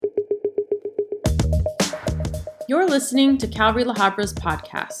You're listening to Calvary La Habra's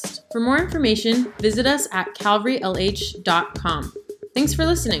podcast. For more information, visit us at calvarylh.com. Thanks for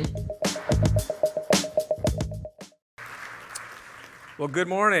listening. Well, good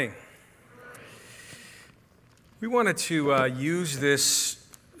morning. We wanted to use this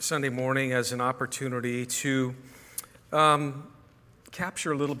Sunday morning as an opportunity to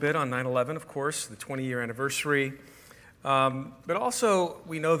capture a little bit on 9/11, of course, the 20-year anniversary. But also,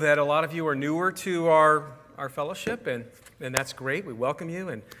 we know that a lot of you are newer to our fellowship, and that's great. We welcome you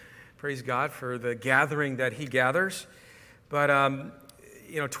and praise God for the gathering that He gathers. But,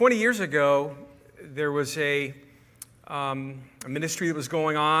 20 years ago, there was a ministry that was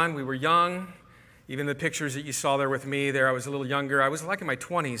going on. We were young. Even the pictures that you saw there with me there, I was a little younger. I was like in my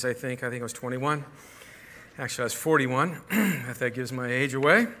 20s, I think. I was 21. Actually, I was 41, if that gives my age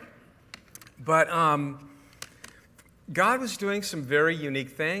away. But God was doing some very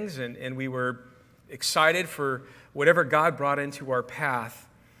unique things, and we were excited for whatever God brought into our path.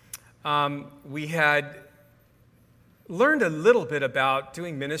 We had learned a little bit about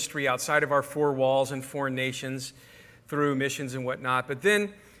doing ministry outside of our four walls in foreign nations through missions and whatnot. But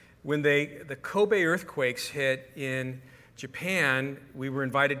then when the Kobe earthquakes hit in Japan, we were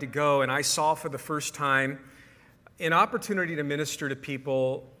invited to go, and I saw for the first time an opportunity to minister to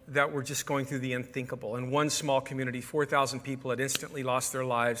people that were just going through the unthinkable. In one small community, 4,000 people had instantly lost their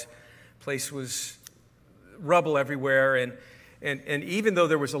lives. The place was rubble everywhere, and even though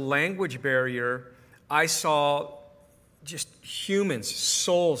there was a language barrier, I saw just humans,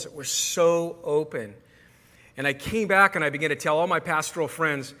 souls that were so open. And I came back and I began to tell all my pastoral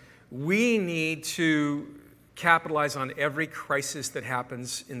friends, we need to capitalize on every crisis that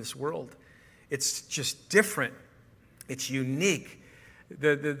happens in this world. It's just different. It's unique.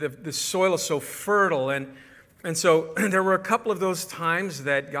 The soil is so fertile. And so there were a couple of those times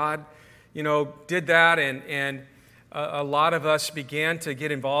that God, did that. And a lot of us began to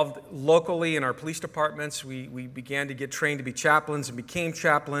get involved locally in our police departments. We began to get trained to be chaplains and became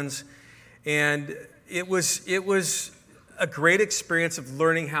chaplains. And it was a great experience of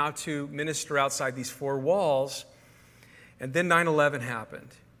learning how to minister outside these four walls. And then 9/11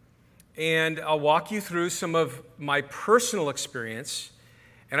 happened. And I'll walk you through some of my personal experience.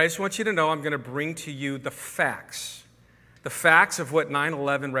 And I just want you to know I'm going to bring to you the facts of what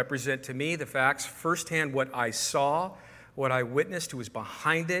 9/11 represent to me, the facts firsthand, what I saw, what I witnessed, who was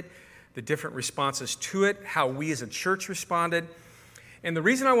behind it, the different responses to it, how we as a church responded. And the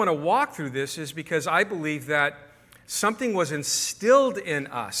reason I want to walk through this is because I believe that something was instilled in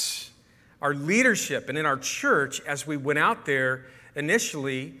us, our leadership, and in our church as we went out there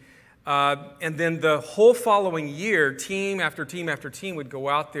initially. And then the whole following year, team after team after team would go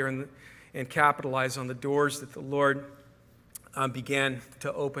out there and capitalize on the doors that the Lord began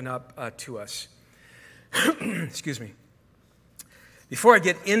to open up to us. Excuse me. Before I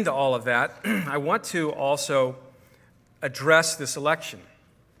get into all of that, I want to also address this election.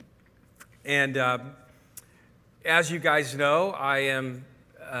 And as you guys know, I am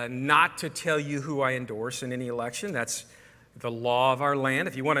not to tell you who I endorse in any election. That's the law of our land.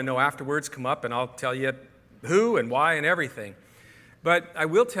 If you want to know afterwards, come up and I'll tell you who and why and everything. But I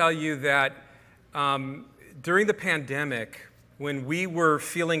will tell you that during the pandemic, when we were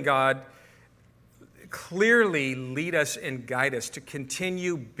feeling God clearly lead us and guide us to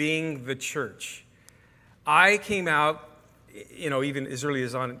continue being the church, I came out, even as early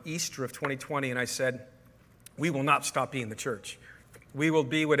as on Easter of 2020, and I said, we will not stop being the church. We will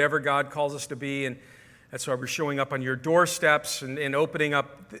be whatever God calls us to be, and that's why we're showing up on your doorsteps and opening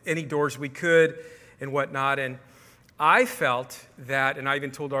up any doors we could and whatnot. And I felt that, and I even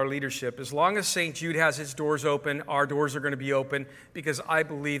told our leadership, as long as St. Jude has its doors open, our doors are going to be open, because I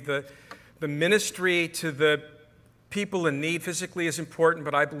believe the ministry to the people in need physically is important,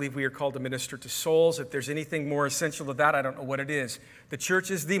 but I believe we are called to minister to souls. If there's anything more essential to that, I don't know what it is. The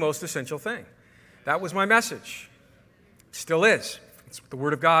church is the most essential thing. That was my message. Still is. It's what the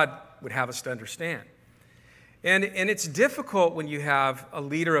Word of God would have us to understand. And it's difficult when you have a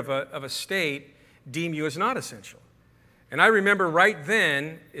leader of a state deem you as not essential. And I remember right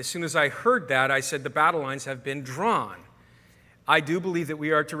then, as soon as I heard that, I said the battle lines have been drawn. I do believe that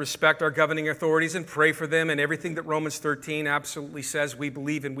we are to respect our governing authorities and pray for them, and everything that Romans 13 absolutely says we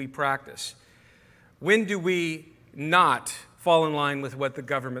believe and we practice. When do we not fall in line with what the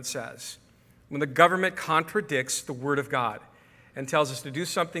government says? When the government contradicts the Word of God and tells us to do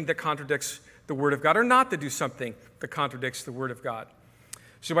something that contradicts the Word of God, or not to do something that contradicts the Word of God.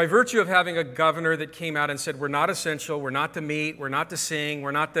 So by virtue of having a governor that came out and said, we're not essential, we're not to meet, we're not to sing, we're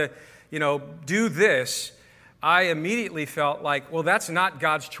not to, do this, I immediately felt like, well, that's not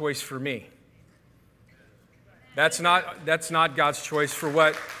God's choice for me. That's not God's choice for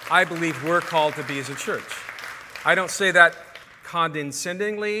what I believe we're called to be as a church. I don't say that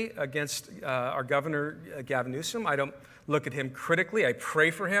condescendingly against our governor, Gavin Newsom. I don't look at him critically. I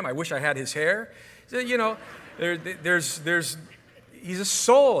pray for him. I wish I had his hair. You know, he's a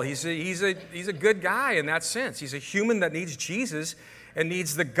soul. He's a good guy in that sense. He's a human that needs Jesus and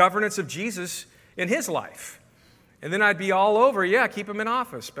needs the governance of Jesus in his life. And then I'd be all over, yeah, keep him in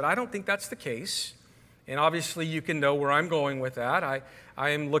office. But I don't think that's the case. And obviously you can know where I'm going with that. I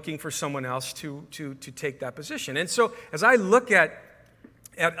am looking for someone else to take that position. And so as I look at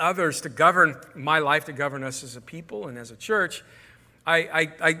others to govern my life, to govern us as a people and as a church,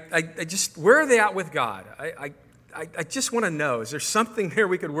 I just, where are they at with God? I just want to know, is there something there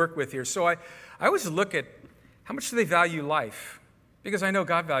we could work with here? So I always look at how much do they value life? Because I know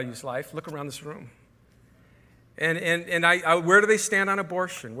God values life. Look around this room. And where do they stand on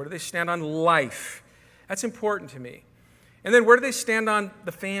abortion? Where do they stand on life? That's important to me. And then where do they stand on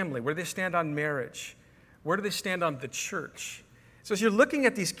the family? Where do they stand on marriage? Where do they stand on the church? So as you're looking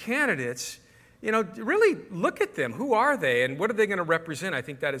at these candidates, you know, really look at them. Who are they and what are they going to represent? I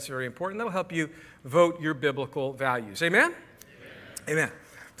think that is very important. That'll help you vote your biblical values. Amen? Amen.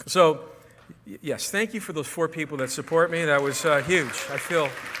 So, yes, thank you for those 4 people that support me. That was huge. I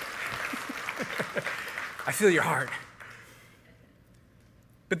feel your heart.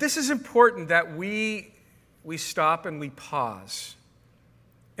 But this is important that we stop and we pause.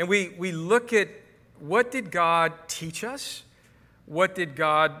 And we look at what did God teach us? What did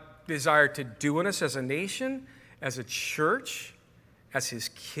God desire to do in us as a nation, as a church, as his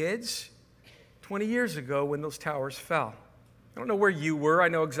kids 20 years ago when those towers fell? I don't know where you were. I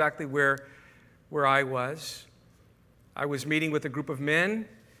know exactly where I was. I was meeting with a group of men.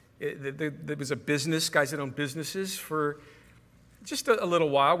 There was a business, guys that own businesses for just a little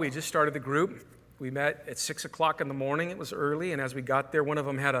while. We just started the group. We met at 6 o'clock in the morning. It was early, and as we got there, one of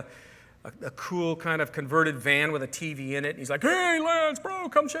them had a cool kind of converted van with a TV in it. He's like, "Hey, Lance, bro,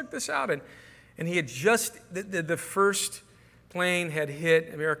 come check this out." And he had just, the first plane had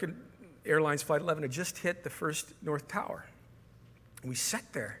hit, American Airlines Flight 11 had just hit the first North Tower. And we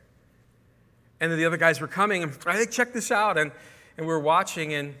sat there. And then the other guys were coming, and I think, check this out. And we're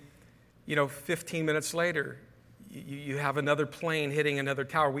watching, and, 15 minutes later, you have another plane hitting another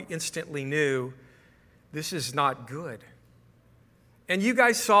tower. We instantly knew this is not good. And you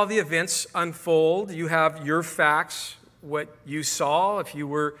guys saw the events unfold. You have your facts, what you saw if you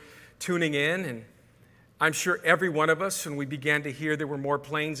were tuning in. And I'm sure every one of us, when we began to hear there were more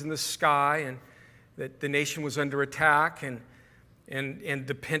planes in the sky and that the nation was under attack, and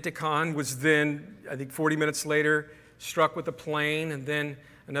the Pentagon was then, I think 40 minutes later, struck with a plane, and then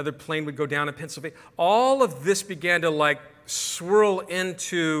another plane would go down in Pennsylvania. All of this began to swirl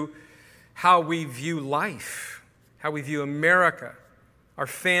into how we view life, how we view America, our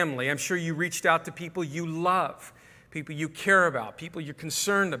family. I'm sure you reached out to people you love, people you care about, people you're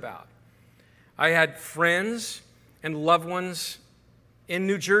concerned about. I had friends and loved ones in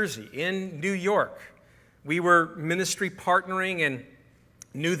New Jersey, in New York. We were ministry partnering and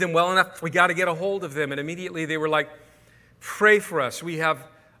knew them well enough. We got to get a hold of them. And immediately they were like, pray for us. We have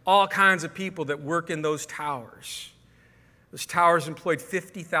all kinds of people that work in those towers. Those towers employed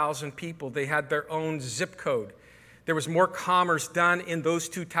 50,000 people. They had their own zip code. There was more commerce done in those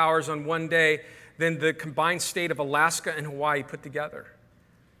 2 towers on one day than the combined state of Alaska and Hawaii put together.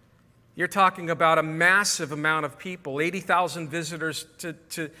 You're talking about a massive amount of people. 80,000 visitors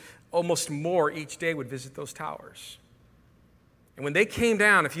to almost more each day would visit those towers. And when they came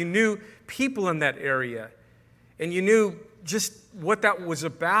down, if you knew people in that area and you knew just what that was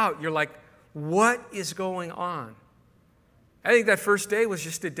about, you're like, what is going on? I think that first day was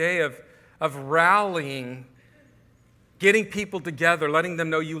just a day of rallying, getting people together, letting them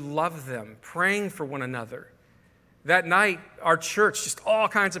know you love them, praying for one another. That night, our church, just all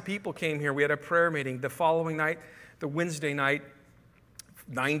kinds of people came here. We had a prayer meeting. The following night, the Wednesday night,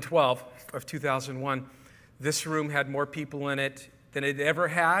 9/12 of 2001, this room had more people in it than it ever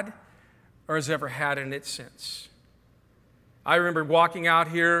had or has ever had in it since. I remember walking out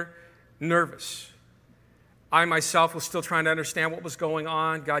here nervous. I myself was still trying to understand what was going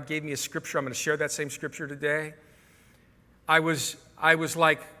on. God gave me a scripture. I'm going to share that same scripture today. I was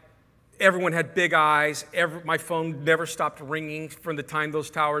like, everyone had big eyes. My phone never stopped ringing from the time those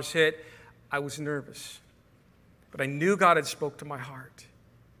towers hit. I was nervous. But I knew God had spoke to my heart.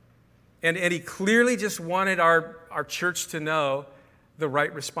 And he clearly just wanted our church to know the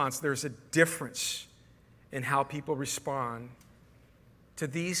right response. There's a difference in how people respond to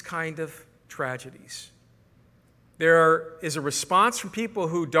these kind of tragedies. There is a response from people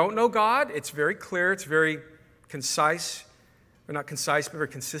who don't know God. It's very clear. It's very concise, or not concise, but very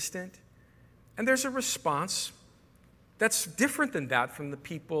consistent. And there's a response that's different than that from the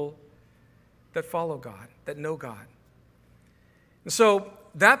people that follow God, that know God. And so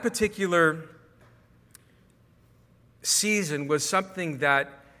that particular season was something that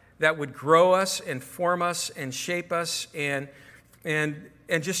would grow us and form us and shape us and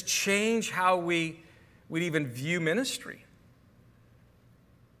just change how we would even view ministry.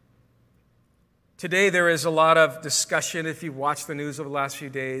 Today there is a lot of discussion, if you've watched the news over the last few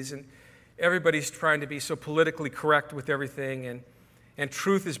days, and everybody's trying to be so politically correct with everything, and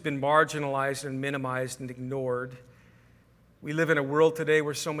truth has been marginalized and minimized and ignored. We live in a world today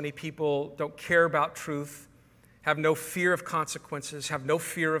where so many people don't care about truth, have no fear of consequences, have no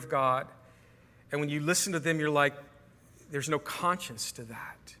fear of God. And when you listen to them, you're like, there's no conscience to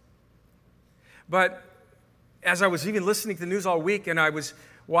that. But as I was even listening to the news all week, and I was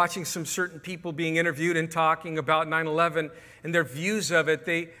watching some certain people being interviewed and talking about 9/11 and their views of it,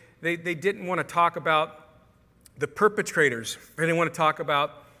 they didn't want to talk about the perpetrators. They didn't want to talk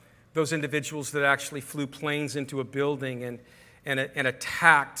about those individuals that actually flew planes into a building and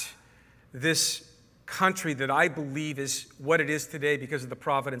attacked this country that I believe is what it is today because of the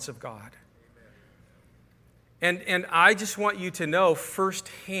providence of God. And I just want you to know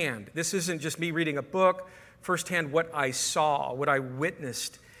firsthand, this isn't just me reading a book, firsthand what I saw, what I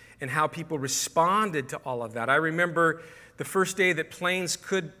witnessed, and how people responded to all of that. I remember the first day that planes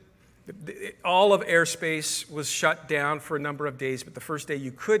all of airspace was shut down for a number of days, but the first day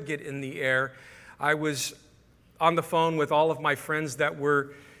you could get in the air, I was on the phone with all of my friends that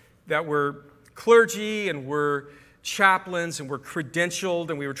were clergy and were chaplains and were credentialed,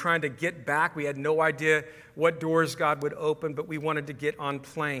 and we were trying to get back. We had no idea what doors God would open, but we wanted to get on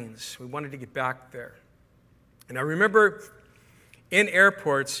planes. We wanted to get back there. And I remember in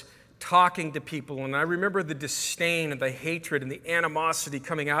airports talking to people, and I remember the disdain and the hatred and the animosity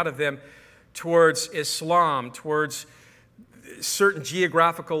coming out of them towards Islam, towards certain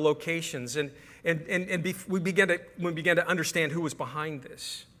geographical locations, and we began to understand who was behind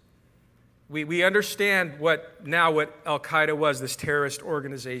this. We understand what Al-Qaeda was, this terrorist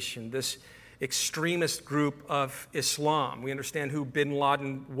organization, this extremist group of Islam. We understand who bin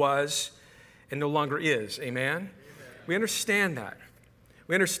Laden was and no longer is. Amen? We understand that.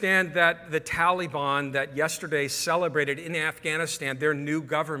 We understand that the Taliban that yesterday celebrated in Afghanistan, their new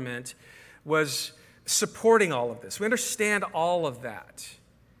government, was supporting all of this. We understand all of that.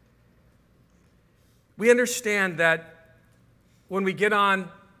 We understand that when we get on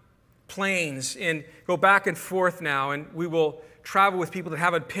planes and go back and forth now, and we will travel with people that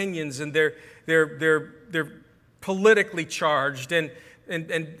have opinions, and they're politically charged and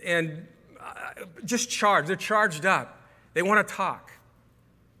just charged. They're charged up. They want to talk.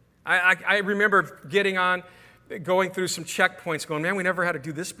 I remember going through some checkpoints going, man, we never had to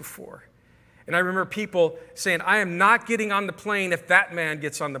do this before. And I remember people saying, I am not getting on the plane if that man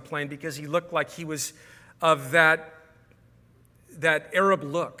gets on the plane because he looked like he was of that Arab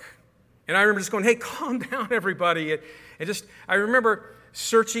look. And I remember just going, hey, calm down, everybody. I remember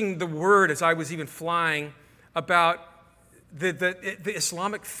searching the word as I was even flying about the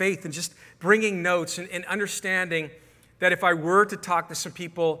Islamic faith and just bringing notes and understanding that if I were to talk to some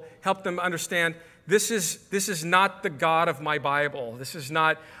people, help them understand this is not the God of my Bible. This is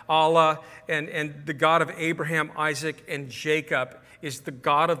not Allah and the God of Abraham, Isaac, and Jacob is the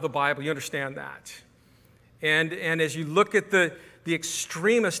God of the Bible. You understand that? And as you look at the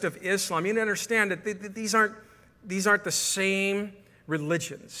extremist of Islam, you understand that these aren't the same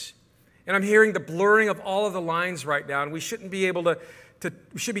religions. And I'm hearing the blurring of all of the lines right now, and we shouldn't be able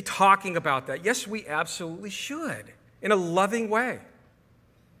we should be talking about that. Yes, we absolutely should, in a loving way.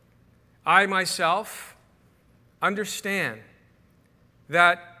 I myself understand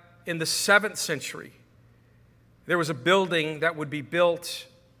that in the 7th century, there was a building that would be built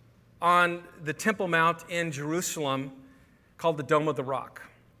on the Temple Mount in Jerusalem called the Dome of the Rock.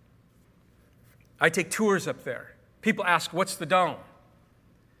 I take tours up there. People ask, what's the dome?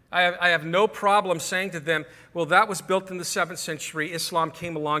 I have no problem saying to them, well, that was built in the 7th century. Islam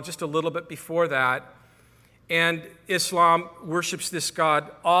came along just a little bit before that. And Islam worships this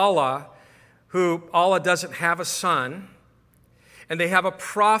God, Allah, who Allah doesn't have a son. And they have a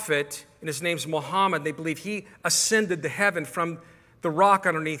prophet, and his name's Muhammad. They believe he ascended to heaven from the rock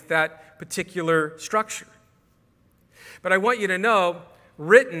underneath that particular structure. But I want you to know,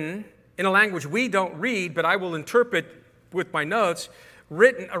 written in a language we don't read, but I will interpret with my notes,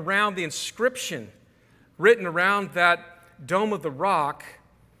 written around the inscription, written around that Dome of the Rock,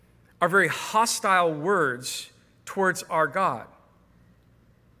 are very hostile words towards our God.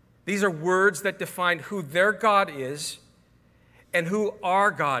 These are words that define who their God is and who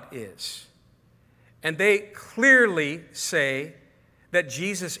our God is. And they clearly say that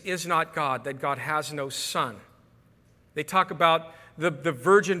Jesus is not God, that God has no son. They talk about the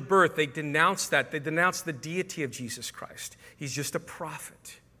virgin birth. They denounce that. They denounce the deity of Jesus Christ. He's just a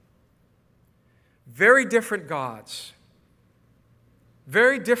prophet. Very different gods.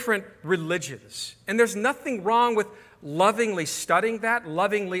 Very different religions. And there's nothing wrong with lovingly studying that,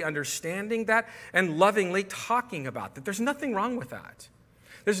 lovingly understanding that, and lovingly talking about that. There's nothing wrong with that.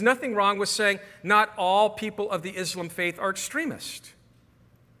 There's nothing wrong with saying not all people of the Islam faith are extremists.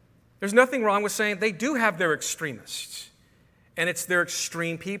 There's nothing wrong with saying they do have their extremists. And it's their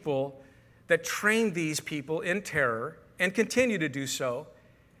extreme people that train these people in terror and continue to do so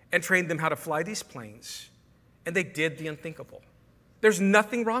and train them how to fly these planes. And they did the unthinkable. There's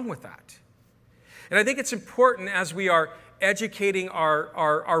nothing wrong with that. And I think it's important as we are educating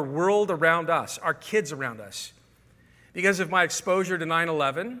our world around us, our kids around us, because of my exposure to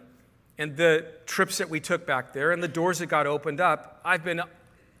 9/11 and the trips that we took back there and the doors that got opened up, I've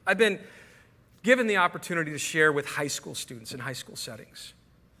been given the opportunity to share with high school students in high school settings.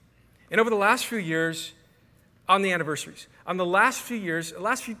 And over the last few years, on the anniversaries, the last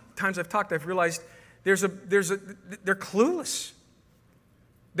few times I've talked, I've realized they're clueless.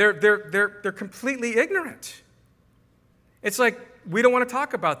 They're completely ignorant. It's like we don't want to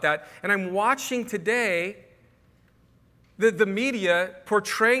talk about that. And I'm watching today the media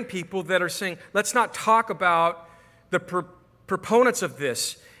portraying people that are saying, let's not talk about the proponents of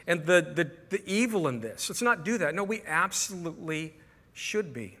this and the evil in this. Let's not do that. No, we absolutely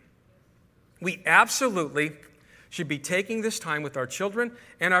should be. We absolutely should be taking this time with our children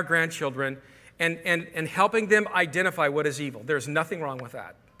and our grandchildren and helping them identify what is evil. There's nothing wrong with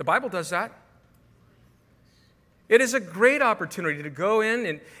that. The Bible does that. It is a great opportunity to go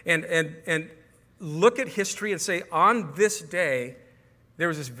in and look at history and say, on this day, there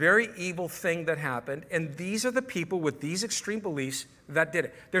was this very evil thing that happened, and these are the people with these extreme beliefs that did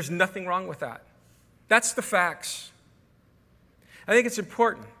it. There's nothing wrong with that. That's the facts. I think it's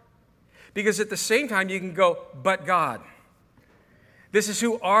important because at the same time, you can go, but God. This is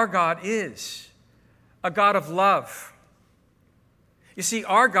who our God is, a God of love. You see,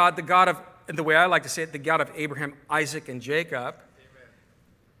 our God, the God of, the way I like to say it, the God of Abraham, Isaac, and Jacob,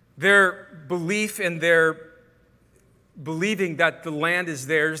 their belief and their believing that the land is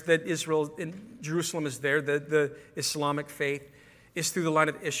theirs, that Israel and Jerusalem is there, the Islamic faith is through the line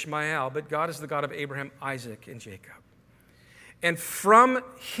of Ishmael, but God is the God of Abraham, Isaac, and Jacob. And from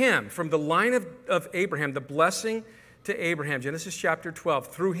him, from the line of Abraham, the blessing to Abraham, Genesis chapter 12,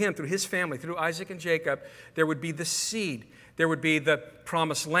 through him, through his family, through Isaac and Jacob, there would be the seed. There would be the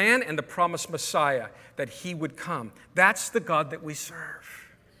promised land and the promised Messiah, that he would come. That's the God that we serve.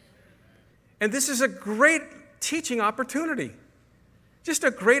 And this is a great teaching opportunity. Just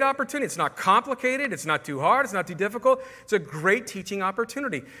a great opportunity. It's not complicated. It's not too hard. It's not too difficult. It's a great teaching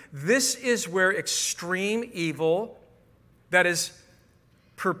opportunity. This is where extreme evil that is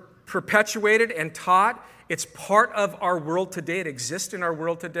perpetuated and taught, it's part of our world today. It exists in our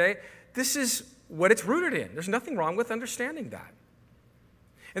world today. This is what it's rooted in. There's nothing wrong with understanding that.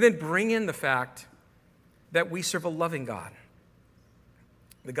 And then bring in the fact that we serve a loving God,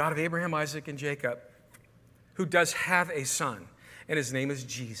 the God of Abraham, Isaac, and Jacob, who does have a son, and his name is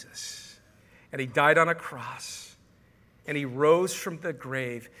Jesus. And he died on a cross, and he rose from the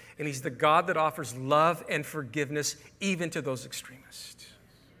grave, and he's the God that offers love and forgiveness even to those extremists.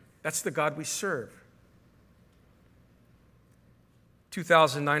 That's the God we serve.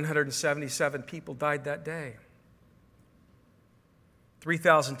 2,977 people died that day.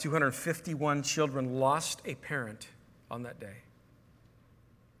 3,251 children lost a parent on that day.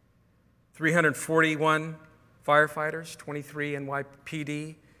 341 firefighters, 23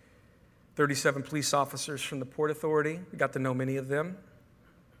 NYPD, 37 police officers from the Port Authority. We got to know many of them.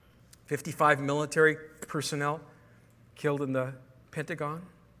 55 military personnel killed in the Pentagon.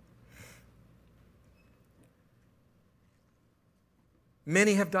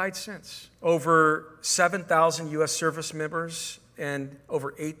 Many have died since. Over 7,000 U.S. service members and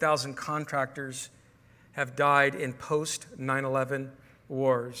over 8,000 contractors have died in post-9/11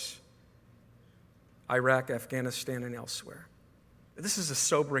 wars, Iraq, Afghanistan, and elsewhere. This is a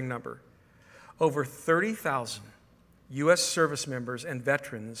sobering number. Over 30,000 U.S. service members and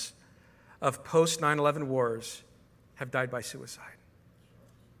veterans of post-9/11 wars have died by suicide.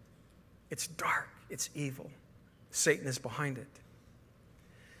 It's dark. It's evil. Satan is behind it.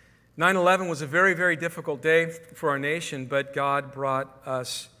 9/11 was a very, very difficult day for our nation, but God brought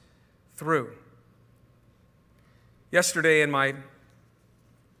us through. Yesterday in my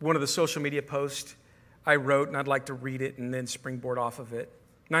one of the social media posts I wrote, and I'd like to read it and then springboard off of it.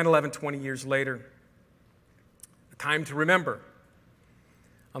 9/11, 20 years later. A time to remember.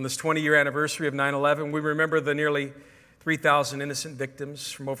 On this 20-year anniversary of 9/11, we remember the nearly 3,000 innocent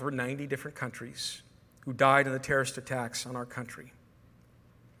victims from over 90 different countries who died in the terrorist attacks on our country.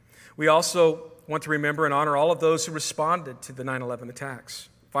 We also want to remember and honor all of those who responded to the 9/11 attacks: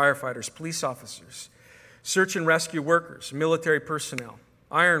 firefighters, police officers, search and rescue workers, military personnel,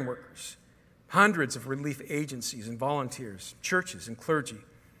 iron workers, hundreds of relief agencies and volunteers, churches and clergy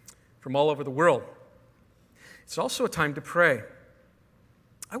from all over the world. It's also a time to pray.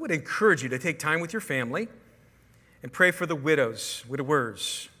 I would encourage you to take time with your family and pray for the widows,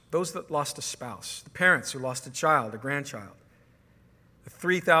 widowers, those that lost a spouse, the parents who lost a child, a grandchild, the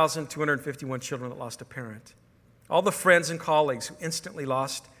 3,251 children that lost a parent, all the friends and colleagues who instantly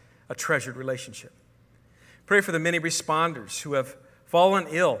lost a treasured relationship. Pray for the many responders who have fallen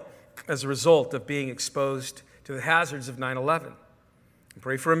ill as a result of being exposed to the hazards of 9/11. And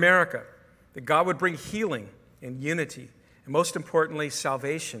pray for America, that God would bring healing and unity, and most importantly,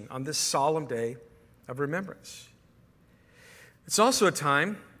 salvation on this solemn day of remembrance. It's also a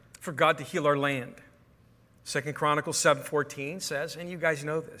time for God to heal our land. 2 Chronicles 7:14 says, and you guys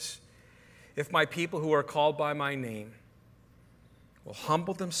know this, if my people who are called by my name will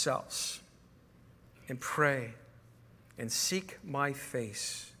humble themselves and pray and seek my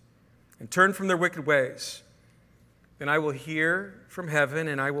face and turn from their wicked ways, then I will hear from heaven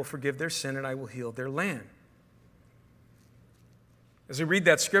and I will forgive their sin and I will heal their land. As we read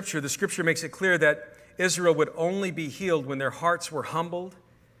that scripture, the scripture makes it clear that Israel would only be healed when their hearts were humbled,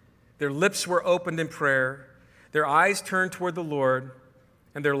 their lips were opened in prayer, their eyes turned toward the Lord,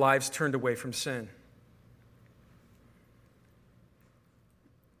 and their lives turned away from sin.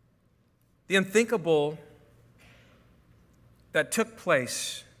 The unthinkable that took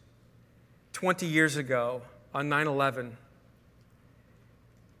place 20 years ago on 9/11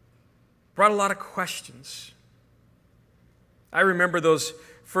 brought a lot of questions. I remember those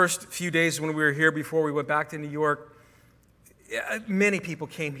first few days when we were here before we went back to New York. Many people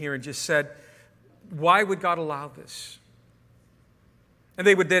came here and just said, why would God allow this? And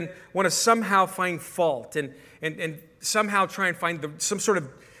they would then want to somehow find fault and somehow try and find some sort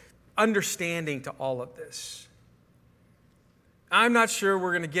of understanding to all of this. I'm not sure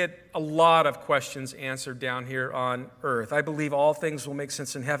we're going to get a lot of questions answered down here on earth. I believe all things will make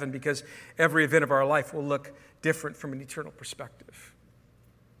sense in heaven because every event of our life will look different from an eternal perspective.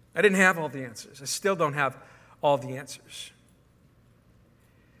 I didn't have all the answers. I still don't have all the answers.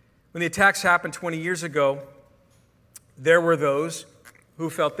 When the attacks happened 20 years ago, there were those who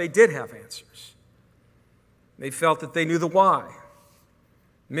felt they did have answers. They felt that they knew the why.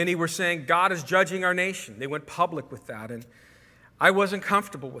 Many were saying, God is judging our nation. They went public with that, and I wasn't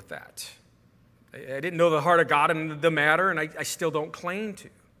comfortable with that. I didn't know the heart of God in the matter, and I still don't claim to.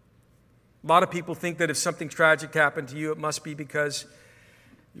 A lot of people think that if something tragic happened to you, it must be because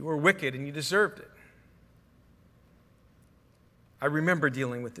you were wicked and you deserved it. I remember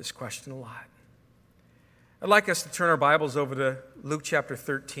dealing with this question a lot. I'd like us to turn our Bibles over to Luke chapter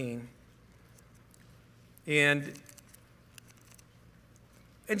 13 and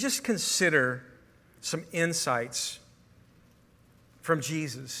just consider some insights from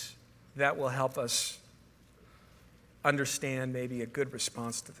Jesus that will help us understand maybe a good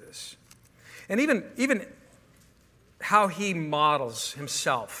response to this. And even how he models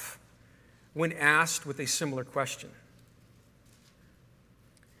himself when asked with a similar question.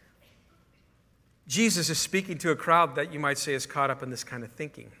 Jesus is speaking to a crowd that you might say is caught up in this kind of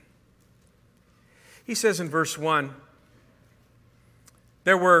thinking. He says in verse 1,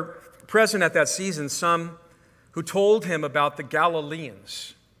 there were present at that season some who told him about the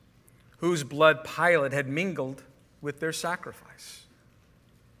Galileans whose blood Pilate had mingled with their sacrifice.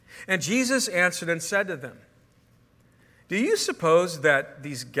 And Jesus answered and said to them, do you suppose that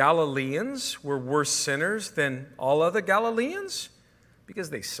these Galileans were worse sinners than all other Galileans because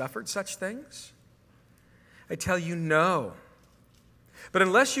they suffered such things? I tell you, no. But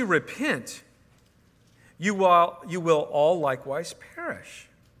unless you repent, you will all likewise perish.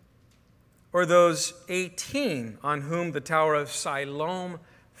 Or those 18 on whom the tower of Siloam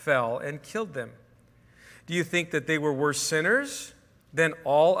fell and killed them. Do you think that they were worse sinners than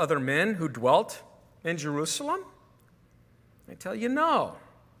all other men who dwelt in Jerusalem? I tell you, no.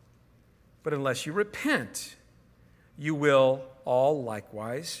 But unless you repent, you will all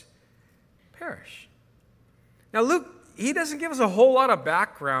likewise perish. Now, Luke, he doesn't give us a whole lot of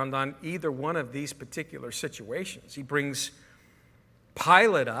background on either one of these particular situations. He brings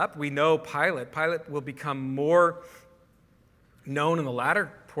Pilate up. We know Pilate. Pilate will become more known in the latter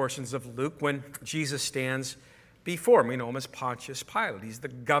portions of Luke when Jesus stands before him. We know him as Pontius Pilate. He's the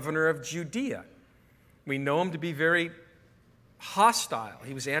governor of Judea. We know him to be very hostile.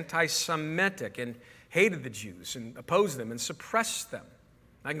 He was anti-Semitic and hated the Jews and opposed them and suppressed them.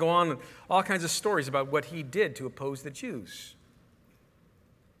 I can go on with all kinds of stories about what he did to oppose the Jews.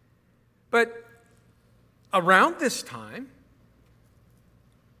 But around this time,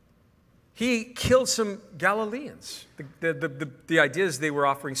 he killed some Galileans. The idea is they were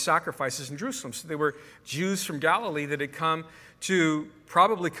offering sacrifices in Jerusalem. So they were Jews from Galilee that had come to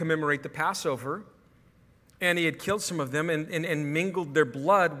probably commemorate the Passover. And he had killed some of them and mingled their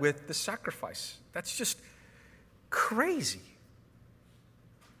blood with the sacrifice. That's just crazy.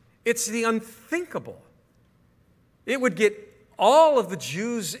 It's the unthinkable. It would get all of the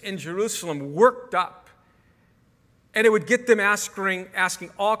Jews in Jerusalem worked up. And it would get them asking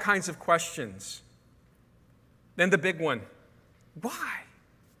all kinds of questions. Then the big one, why?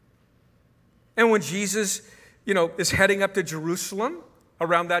 And when Jesus, is heading up to Jerusalem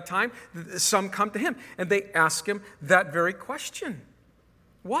around that time, some come to him and they ask him that very question.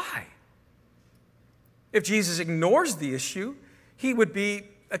 Why? If Jesus ignores the issue, he would be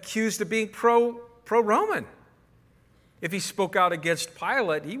accused of being pro-Roman. If he spoke out against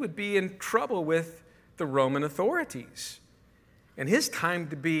Pilate, he would be in trouble with the Roman authorities. And his time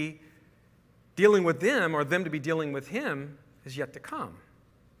to be dealing with them, or them to be dealing with him, is yet to come.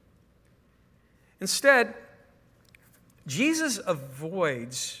 Instead, Jesus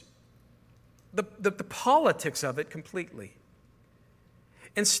avoids the politics of it completely.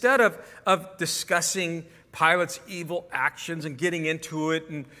 Instead of discussing Pilate's evil actions and getting into it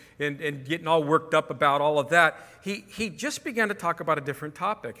and getting all worked up about all of that, he just began to talk about a different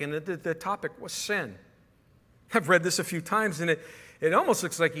topic, and the topic was sin. I've read this a few times, and it almost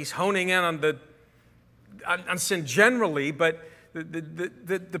looks like he's honing in on sin generally, but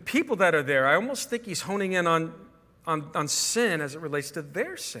the people that are there, I almost think he's honing in on sin as it relates to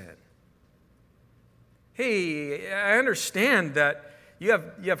their sin. Hey, I understand that you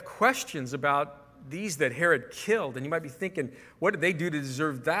have questions about these that Herod killed, and you might be thinking, what did they do to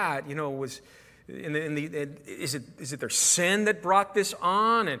deserve that? Is it their sin that brought this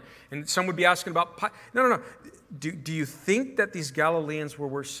on? And some would be asking about no. Do you think that these Galileans were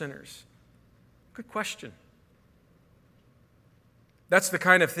worse sinners? Good question. That's the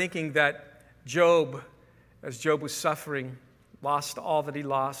kind of thinking that Job, as Job was suffering, lost all that he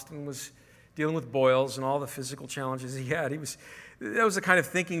lost and was dealing with boils and all the physical challenges he had. That was the kind of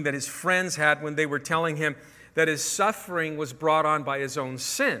thinking that his friends had when they were telling him that his suffering was brought on by his own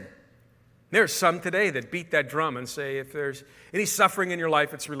sin. There are some today that beat that drum and say if there's any suffering in your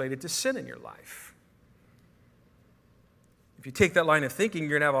life, it's related to sin in your life. If you take that line of thinking,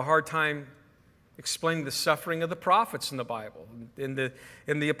 you're going to have a hard time explaining the suffering of the prophets in the Bible, in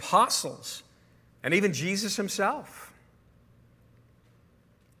the apostles, and even Jesus himself.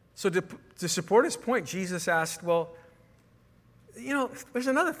 So to support his point, Jesus asked, well, there's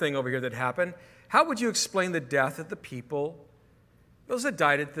another thing over here that happened. How would you explain the death of the people, those that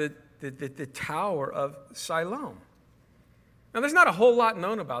died at the Tower of Siloam? Now, there's not a whole lot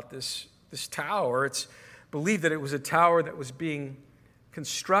known about this tower. It's believed that it was a tower that was being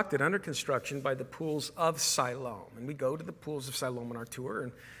under construction by the pools of Siloam. And we go to the pools of Siloam on our tour,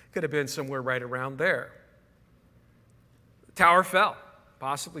 and it could have been somewhere right around there. The tower fell,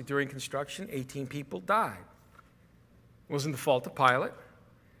 possibly during construction. 18 people died. It wasn't the fault of Pilate,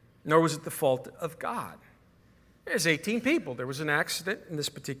 nor was it the fault of God. There's 18 people. There was an accident in this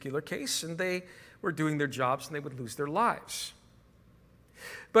particular case, and they were doing their jobs, and they would lose their lives.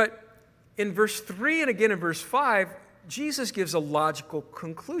 But in verse 3 and again in verse 5, Jesus gives a logical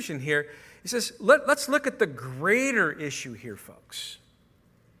conclusion here. He says, let's look at the greater issue here, folks.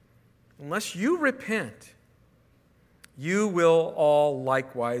 Unless you repent, you will all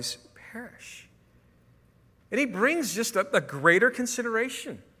likewise perish. And he brings just a greater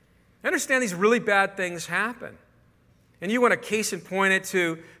consideration. I understand these really bad things happen. And you want to case and point it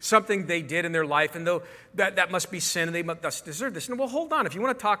to something they did in their life, and though that must be sin, and they must deserve this. No, well, hold on. If you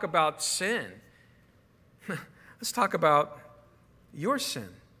want to talk about sin, let's talk about your sin.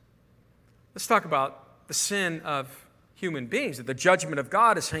 Let's talk about the sin of human beings, that the judgment of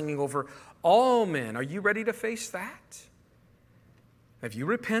God is hanging over all men. Are you ready to face that? Have you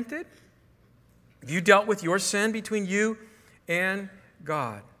repented? Have you dealt with your sin between you and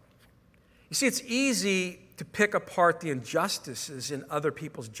God? You see, it's easy to pick apart the injustices in other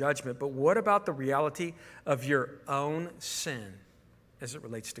people's judgment, but what about the reality of your own sin as it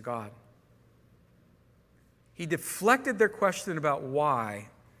relates to God? He deflected their question about why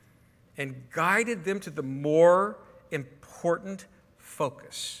and guided them to the more important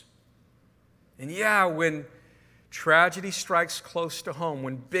focus. And yeah, when tragedy strikes close to home,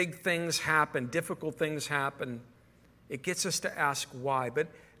 when big things happen, difficult things happen, it gets us to ask why. But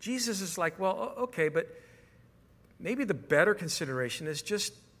Jesus is like, well, okay, but maybe the better consideration is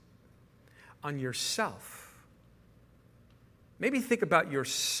just on yourself. Maybe think about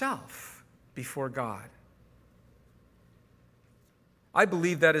yourself before God. I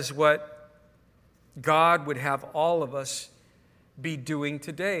believe that is what God would have all of us be doing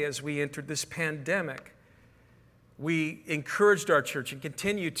today as we entered this pandemic. We encouraged our church and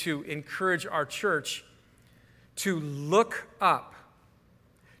continue to encourage our church to look up,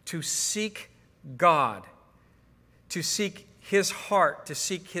 to seek God, to seek His heart, to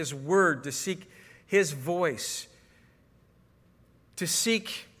seek His word, to seek His voice, to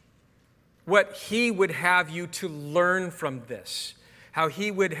seek what He would have you to learn from this, how He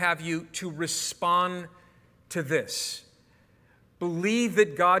would have you to respond to this. Believe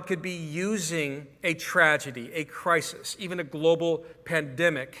that God could be using a tragedy, a crisis, even a global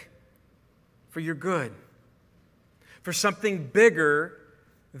pandemic for your good, for something bigger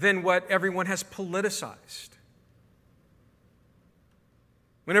than what everyone has politicized.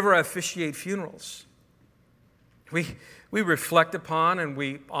 Whenever I officiate funerals, we reflect upon and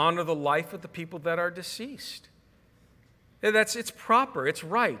we honor the life of the people that are deceased. It's proper, it's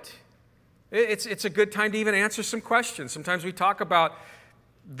right. It's a good time to even answer some questions. Sometimes we talk about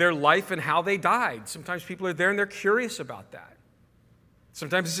their life and how they died. Sometimes people are there and they're curious about that.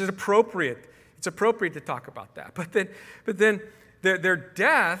 Sometimes it's appropriate. It's appropriate to talk about that. But then their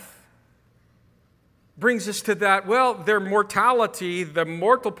death brings us to that, well, their mortality, the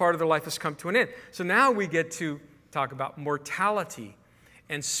mortal part of their life has come to an end. So now we get to talk about mortality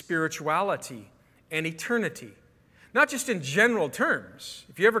and spirituality and eternity. Not just in general terms.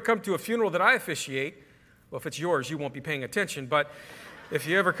 If you ever come to a funeral that I officiate, well, if it's yours, you won't be paying attention, but if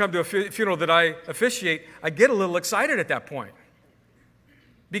you ever come to a funeral that I officiate, I get a little excited at that point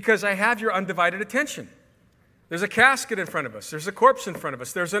because I have your undivided attention. There's a casket in front of us. There's a corpse in front of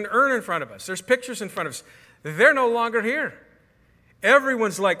us. There's an urn in front of us. There's pictures in front of us. They're no longer here.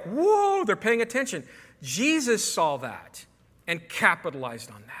 Everyone's like, whoa, they're paying attention. Jesus saw that and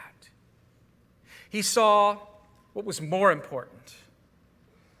capitalized on that. He saw what was more important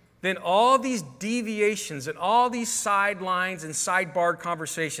than all these deviations and all these sidelines and sidebar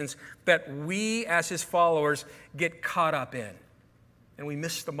conversations that we as His followers get caught up in, and we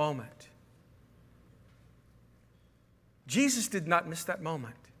miss the moment. Jesus did not miss that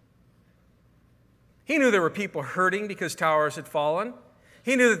moment. He knew there were people hurting because towers had fallen.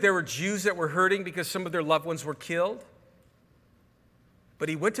 He knew that there were Jews that were hurting because some of their loved ones were killed. But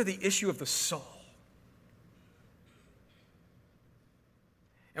He went to the issue of the soul.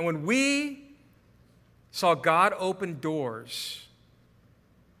 And when we saw God open doors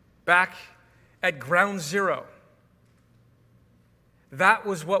back at ground zero, that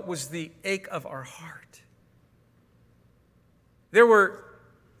was what was the ache of our heart. There were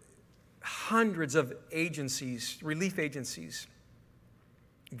hundreds of agencies, relief agencies,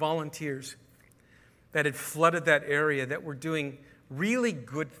 volunteers that had flooded that area that were doing really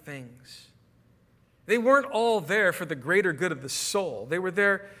good things. They weren't all there for the greater good of the soul. They were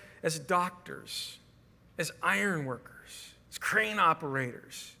there as doctors, as iron workers, as crane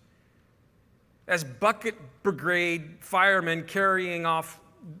operators, as bucket brigade firemen carrying off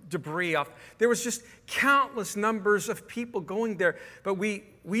debris off. There was just countless numbers of people going there, but we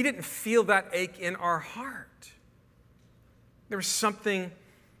didn't feel that ache in our heart. There was something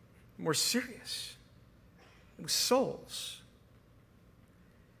more serious. It was souls.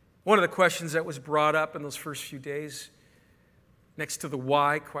 One of the questions that was brought up in those first few days, next to the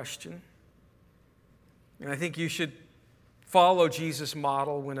why question, and I think you should follow Jesus'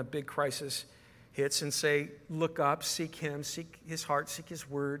 model when a big crisis hits and say, look up, seek Him, seek His heart, seek His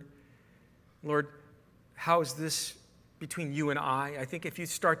word. Lord, how is this between you and I? I think if you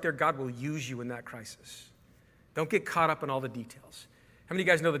start there, God will use you in that crisis. Don't get caught up in all the details. How many of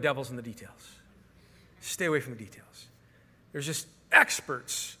you guys know the devil's in the details? Stay away from the details. There's just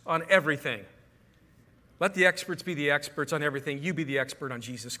experts on everything. Let the experts be the experts on everything. You be the expert on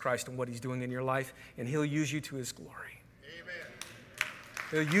Jesus Christ and what He's doing in your life, and He'll use you to His glory.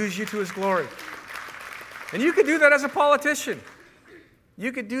 Amen. He'll use you to His glory. And you could do that as a politician.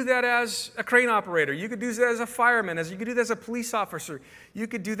 You could do that as a crane operator. You could do that as a fireman. You could do that as a police officer. You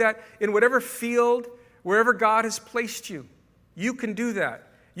could do that in whatever field, wherever God has placed you. You can do that.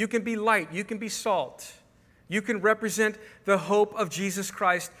 You can be light. You can be salt. You can represent the hope of Jesus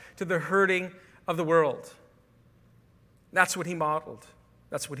Christ to the hurting of the world. That's what He modeled.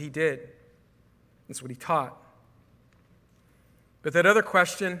 That's what He did. That's what He taught. But that other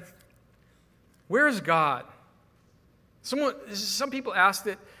question, where is God? Some people ask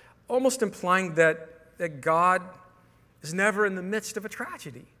it, almost implying that God is never in the midst of a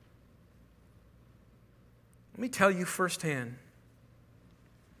tragedy. Let me tell you firsthand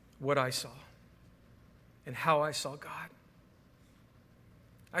what I saw and how I saw God.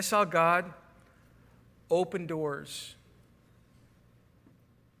 I saw God open doors.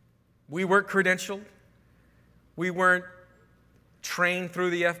 We weren't credentialed. We weren't trained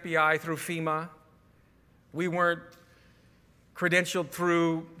through the FBI, through FEMA. We weren't credentialed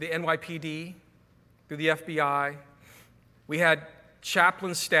through the NYPD, through the FBI. We had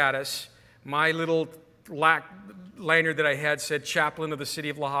chaplain status. My little lanyard that I had said chaplain of the city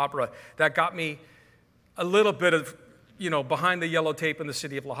of La Habra. That got me a little bit of, behind the yellow tape in the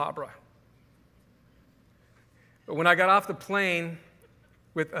city of La Habra. But when I got off the plane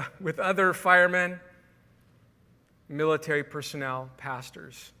with other firemen, military personnel,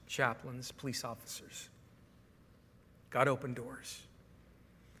 pastors, chaplains, police officers, God opened doors.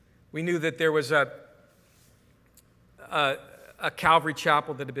 We knew that there was a Calvary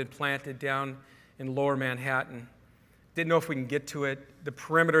chapel that had been planted down in Lower Manhattan. Didn't know if we can get to it. The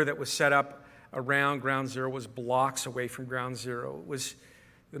perimeter that was set up around Ground Zero was blocks away from Ground Zero.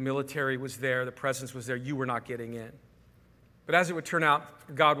 The military was there, the presence was there. You were not getting in. But as it would turn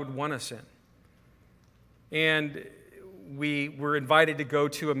out, God would want us in. And we were invited to go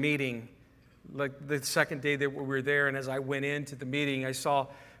to a meeting like the second day that we were there. And as I went into the meeting, I saw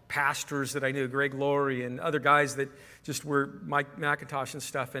pastors that I knew, Greg Laurie and other guys that just were Mike McIntosh and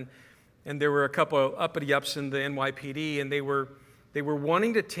stuff. And there were a couple of uppity-ups in the NYPD, and they were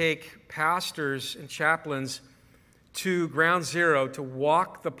wanting to take pastors and chaplains to Ground Zero to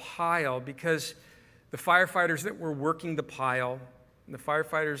walk the pile because the firefighters that were working the pile, and the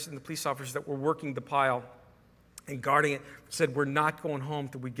firefighters and the police officers that were working the pile and guarding it said, we're not going home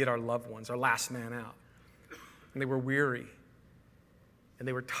till we get our loved ones, our last man out. And they were weary, and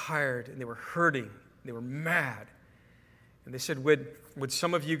they were tired, and they were hurting, and they were mad. And they said, would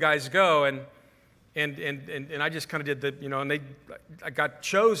some of you guys go? And I just kind of did and I got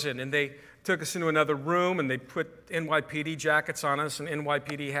chosen, and they took us into another room, and they put NYPD jackets on us and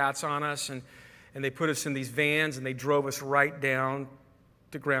NYPD hats on us, and they put us in these vans, and they drove us right down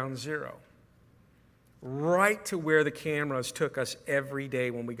to Ground Zero, right to where the cameras took us every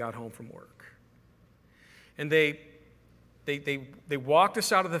day when we got home from work. And they walked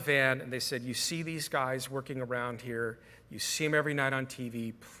us out of the van, and they said, you see these guys working around here, you see them every night on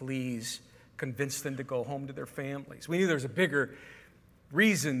TV, please convince them to go home to their families. We knew there was a bigger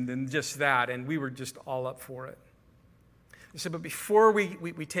reason than just that, and we were just all up for it. They said, but before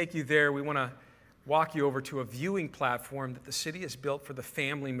we take you there, we want to walk you over to a viewing platform that the city has built for the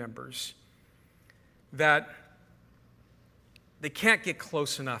family members that they can't get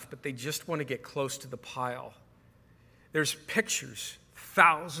close enough, but they just want to get close to the pile. There's pictures,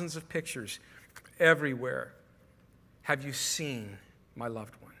 thousands of pictures everywhere. Have you seen my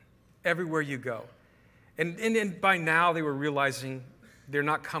loved one? Everywhere you go. And by now they were realizing they're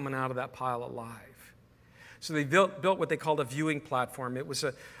not coming out of that pile alive. So they built what they called a viewing platform. It was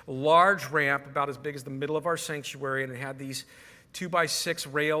a large ramp about as big as the middle of our sanctuary, and it had these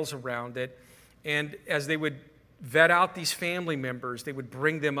 2x6 rails around it. And as they would vet out these family members, they would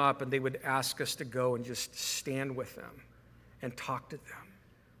bring them up, and they would ask us to go and just stand with them and talk to them.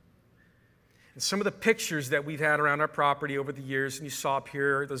 And some of the pictures that we've had around our property over the years, and you saw up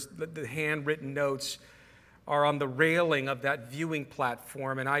here, the handwritten notes, are on the railing of that viewing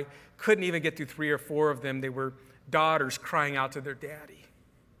platform. And I couldn't even get through 3 or 4 of them. They were daughters crying out to their daddy.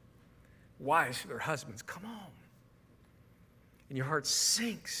 Wives to their husbands, come home. And your heart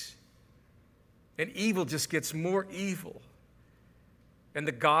sinks. And evil just gets more evil. And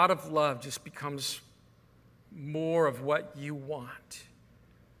the God of love just becomes more of what you want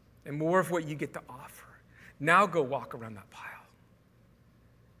and more of what you get to offer. Now go walk around that pile.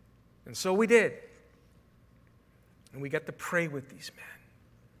 And so we did. And we got to pray with these men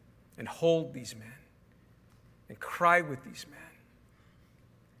and hold these men and cry with these men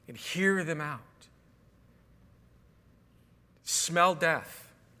and hear them out. Smell death.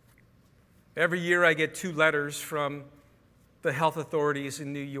 Every year I get 2 letters from the health authorities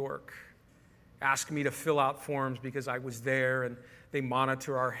in New York asking me to fill out forms because I was there and they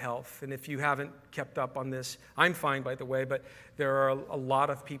monitor our health. And if you haven't kept up on this, I'm fine, by the way, but there are a lot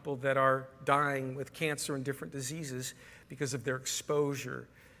of people that are dying with cancer and different diseases because of their exposure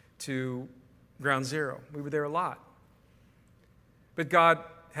to Ground Zero. We were there a lot. But God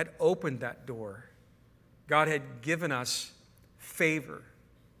had opened that door. God had given us favor.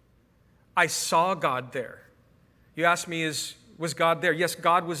 I saw God there. You ask me, Was God there? Yes,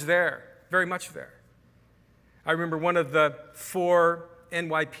 God was there, very much there. I remember one of the 4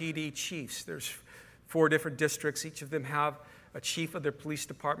 NYPD chiefs. There's 4 different districts. Each of them have a chief of their police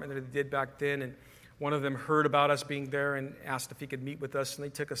department that they did back then. And one of them heard about us being there and asked if he could meet with us. And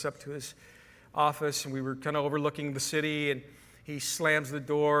they took us up to his office, and we were kind of overlooking the city. And he slams the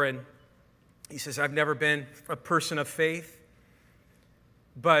door, and he says, I've never been a person of faith,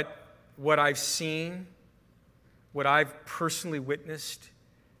 but what I've seen, what I've personally witnessed,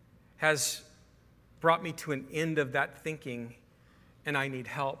 has brought me to an end of that thinking, and I need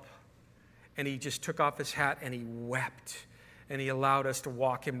help. And he just took off his hat and he wept, and he allowed us to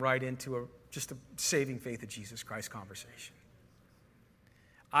walk him right into just a saving faith of Jesus Christ conversation.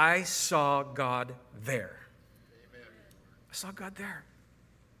 I saw God there. Amen. I saw God there.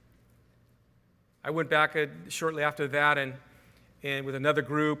 I went back shortly after that, and with another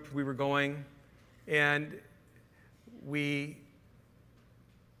group, we were going, and we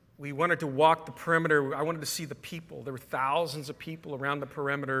wanted to walk the perimeter. I wanted to see the people. There were thousands of people around the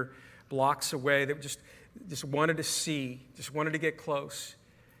perimeter, blocks away, that just wanted to see, just wanted to get close.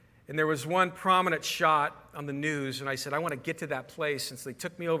 And there was one prominent shot on the news, and I said, I want to get to that place. And so they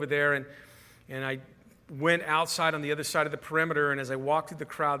took me over there, and I went outside on the other side of the perimeter, and as I walked through the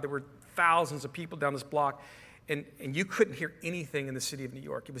crowd, there were thousands of people down this block, and you couldn't hear anything in the city of New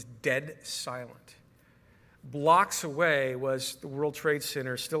York. It was dead silent. Blocks away was the World Trade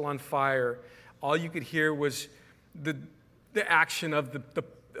Center, still on fire. All you could hear was the action of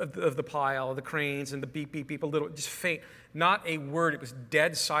the pile, the cranes, and the beep, beep, beep, a little, just faint. Not a word. It was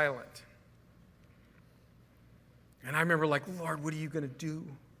dead silent. And I remember like, Lord, what are you going to do?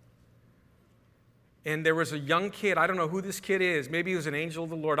 And there was a young kid. I don't know who this kid is. Maybe he was an angel of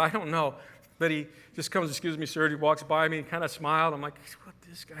the Lord. I don't know. But he just comes, excuse me, sir. He walks by me and kind of smiled. I'm like, what,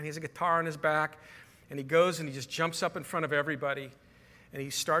 this guy? And he has a guitar on his back. And he goes and he just jumps up in front of everybody. And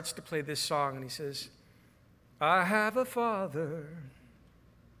he starts to play this song. And he says, I have a father.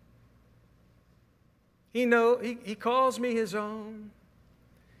 He calls me his own.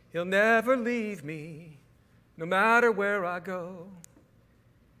 He'll never leave me, no matter where I go.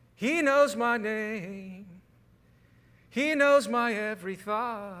 He knows my name. He knows my every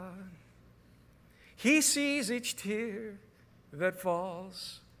thought. He sees each tear that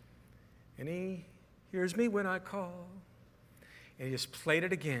falls. And he hears me when I call. And he just played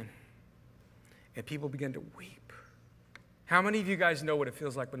it again. And people began to weep. How many of you guys know what it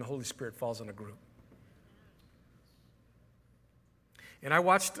feels like when the Holy Spirit falls on a group? And I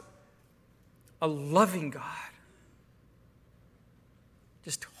watched a loving God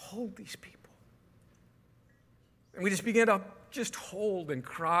just hold these people. And we just began to just hold and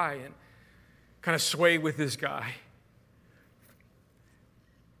cry and kind of sway with this guy.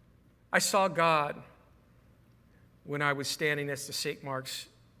 I saw God when I was standing next to St. Mark's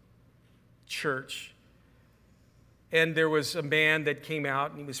Church. And there was a man that came out,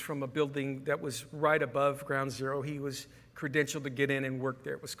 and he was from a building that was right above Ground Zero. He was credentialed to get in and work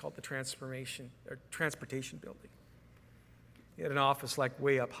there. It was called the Transportation Building. He had an office like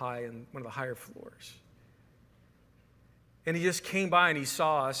way up high in one of the higher floors. And he just came by and he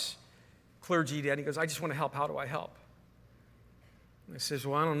saw us, clergy, and he goes, I just want to help. How do I help? And I says,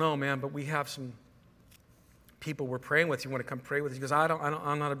 well, I don't know, man, but we have some people we're praying with. You want to come pray with us? He goes,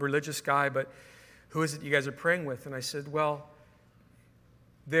 I'm not a religious guy, but who is it you guys are praying with? And I said, well,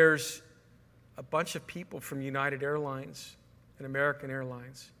 there's a bunch of people from United Airlines and American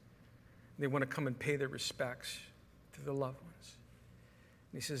Airlines. They want to come and pay their respects to their loved ones.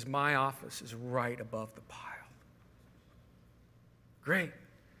 And he says, my office is right above the pile. Great.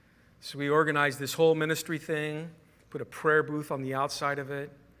 So we organized this whole ministry thing, put a prayer booth on the outside of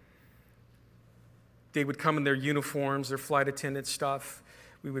it. They would come in their uniforms, their flight attendant stuff.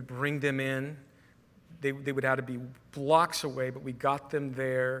 We would bring them in. They would have to be blocks away, but we got them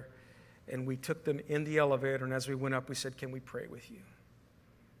there. And we took them in the elevator, and as we went up, we said, can we pray with you?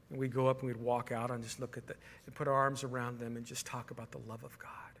 And we'd go up and we'd walk out and just look at and put our arms around them and just talk about the love of God.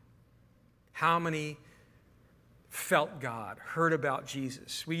 How many felt God, heard about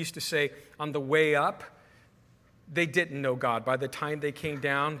Jesus? We used to say on the way up, they didn't know God. By the time they came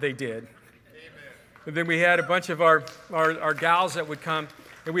down, they did. Amen. And then we had a bunch of our gals that would come,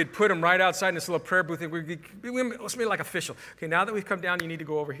 and we'd put them right outside in this little prayer booth, and let's make it like official. Okay, now that we've come down, you need to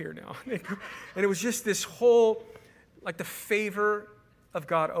go over here now. And it was just this whole, like the favor of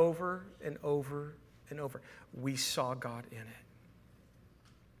God over and over and over. We saw God in it.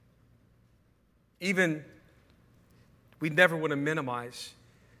 Even, we never want to minimize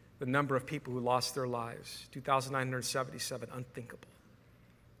the number of people who lost their lives. 2,977, unthinkable.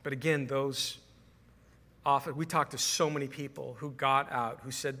 But again, those often, we talked to so many people who got out,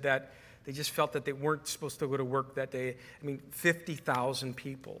 who said that they just felt that they weren't supposed to go to work that day. 50,000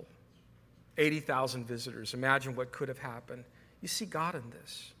 people, 80,000 visitors. Imagine what could have happened. You see God in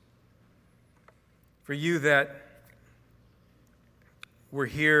this. For you that were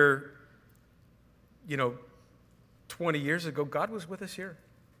here, 20 years ago, God was with us here.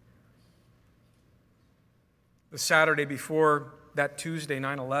 The Saturday before that Tuesday,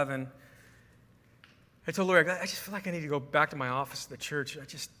 9/11, I told Lori, I just feel like I need to go back to my office at the church.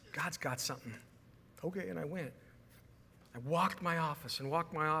 God's got something. Okay, and I went. I walked my office,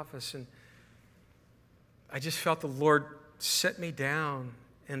 and I just felt the Lord set me down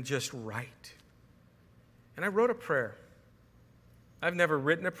and just write. And I wrote a prayer. I've never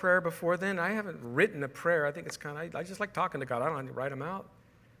written a prayer before then. I haven't written a prayer. I think it's I just like talking to God. I don't have to write them out.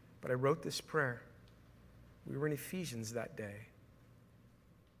 But I wrote this prayer. We were in Ephesians that day.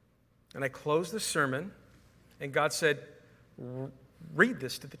 And I closed the sermon, and God said, read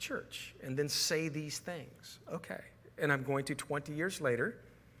this to the church, and then say these things. Okay. And I'm going to, 20 years later,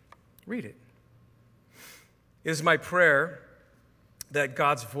 read it. It is my prayer that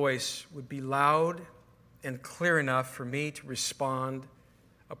God's voice would be loud and clear enough for me to respond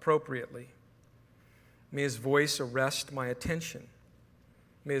appropriately. May his voice arrest my attention.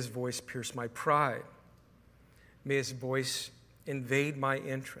 May his voice pierce my pride. May his voice invade my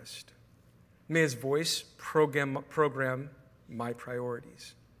interest. May his voice program my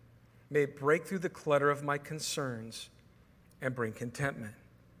priorities. May it break through the clutter of my concerns and bring contentment.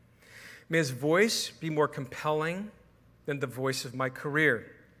 May his voice be more compelling than the voice of my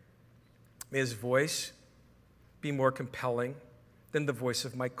career. May his voice be more compelling than the voice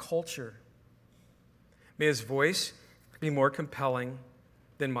of my culture. May his voice be more compelling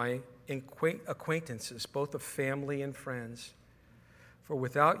than my acquaintances, both of family and friends. For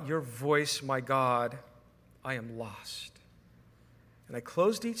without your voice, my God, I am lost. And I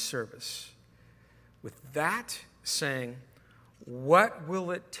closed each service with that saying, what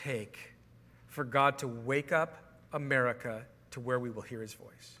will it take for God to wake up America to where we will hear his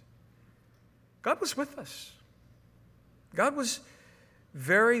voice? God was with us. God was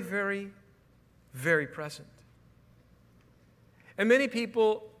very, very, very present. And many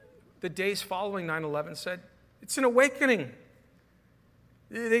people, the days following 9/11, said, it's an awakening.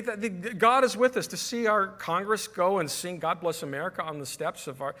 God is with us. To see our Congress go and sing God Bless America on the steps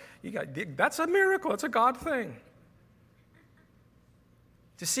of that's a miracle. It's a God thing.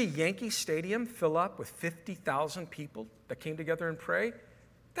 To see Yankee Stadium fill up with 50,000 people that came together and pray,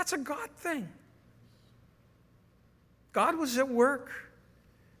 that's a God thing. God was at work.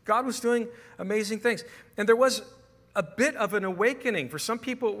 God was doing amazing things. And there was a bit of an awakening. For some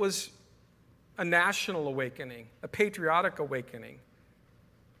people, it was a national awakening, a patriotic awakening.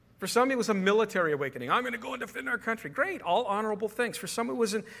 For some, it was a military awakening. I'm going to go and defend our country. Great, all honorable things. For some, it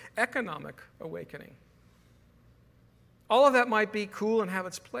was an economic awakening. All of that might be cool and have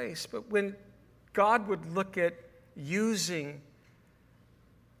its place, but when God would look at using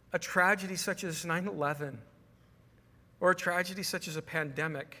a tragedy such as 9/11 or a tragedy such as a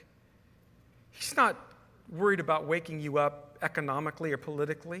pandemic, he's not worried about waking you up economically or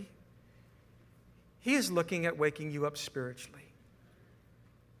politically. He is looking at waking you up spiritually.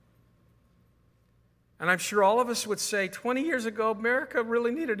 And I'm sure all of us would say 20 years ago, America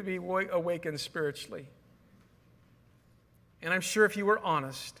really needed to be awakened spiritually. And I'm sure if you were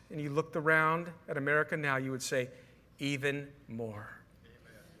honest and you looked around at America now, you would say, even more.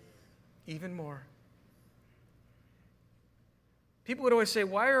 Amen. Even more. People would always say,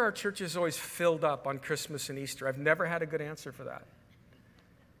 why are our churches always filled up on Christmas and Easter? I've never had a good answer for that.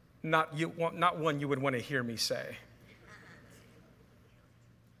 Not one you would want to hear me say.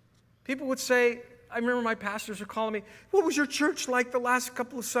 People would say, I remember my pastors were calling me, what was your church like the last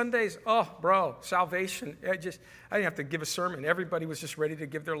couple of Sundays? Oh, bro, salvation. I didn't have to give a sermon. Everybody was just ready to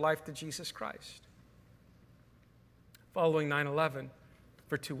give their life to Jesus Christ. Following 9/11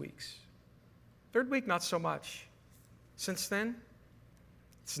 for 2 weeks. Third week, not so much. Since then,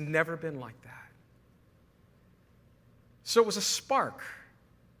 it's never been like that. So it was a spark,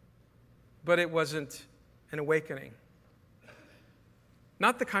 but it wasn't an awakening.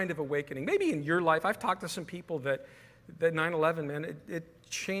 Not the kind of awakening. Maybe in your life, I've talked to some people that 9/11, man, it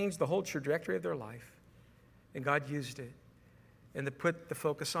changed the whole trajectory of their life. And God used it. And they put the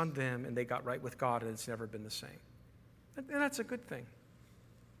focus on them, and they got right with God, and it's never been the same. And that's a good thing.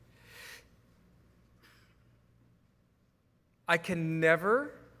 I can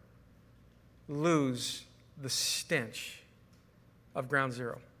never lose the stench of Ground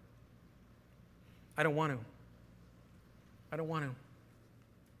Zero. I don't want to. I don't want to.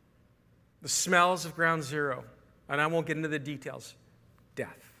 the smells of ground zero, and I won't get into the details,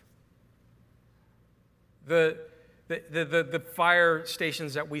 death. The fire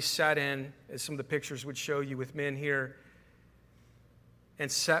stations that we sat in, as some of the pictures would show you with men here,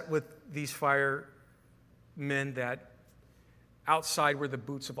 and sat with these firemen that outside were the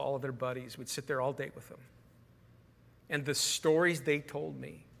boots of all of their buddies. We'd sit there all day with them. And the stories they told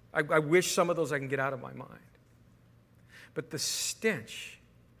me, I wish some of those I can get out of my mind. But the stench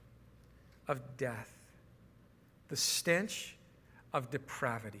of death, the stench of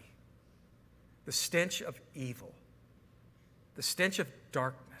depravity, the stench of evil, the stench of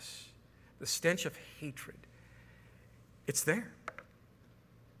darkness, the stench of hatred, it's there.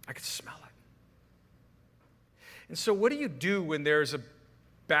 I could smell it. And so what do you do when there's a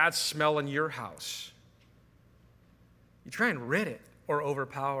bad smell in your house? You try and rid it or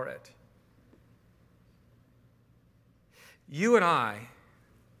overpower it. You and I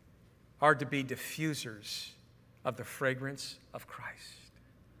are to be diffusers of the fragrance of Christ.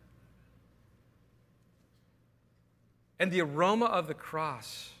 And the aroma of the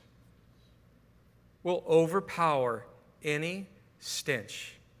cross will overpower any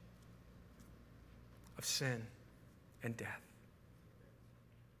stench of sin and death.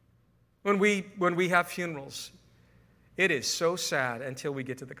 When we have funerals, it is so sad until we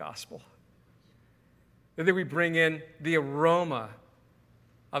get to the gospel. And then we bring in the aroma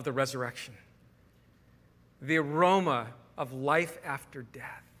of the resurrection, the aroma of life after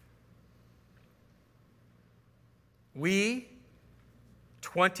death. We,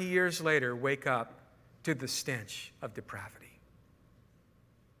 20 years later, wake up to the stench of depravity,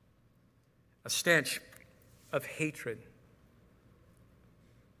 a stench of hatred,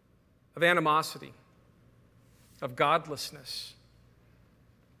 of animosity, of godlessness,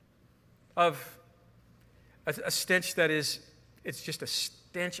 of a stench that it's just a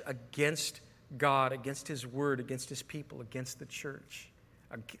stench against God, against His Word, against His people, against the church,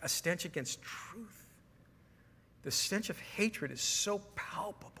 a stench against truth. The stench of hatred is so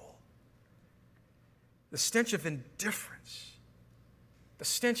palpable. The stench of indifference, the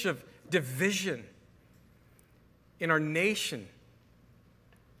stench of division in our nation,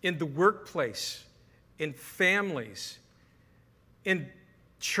 in the workplace, in families, in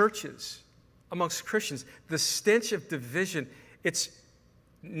churches, amongst Christians. The stench of division, it's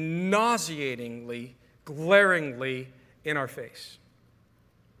nauseatingly, glaringly in our face.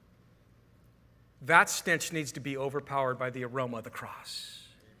 That stench needs to be overpowered by the aroma of the cross.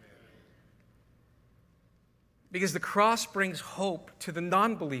 Because the cross brings hope to the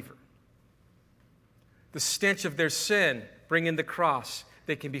non-believer. The stench of their sin, bring in the cross,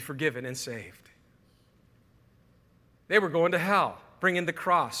 they can be forgiven and saved. They were going to hell, bring in the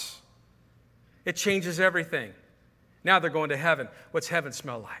cross. It changes everything. Now they're going to heaven. What's heaven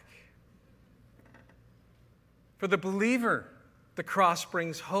smell like? For the believer, the cross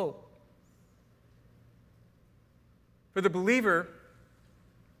brings hope. For the believer,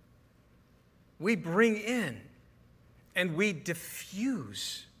 we bring in and we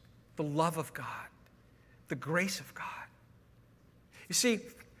diffuse the love of God, the grace of God. You see,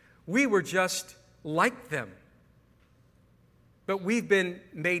 we were just like them, but we've been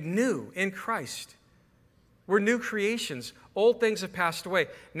made new in Christ. We're new creations. Old things have passed away.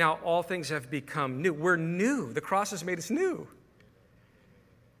 Now all things have become new. We're new. The cross has made us new.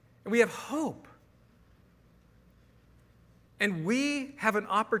 And we have hope. And we have an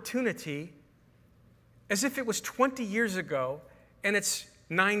opportunity as if it was 20 years ago and it's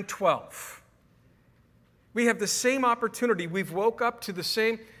 9/12. We have the same opportunity. We've woke up to the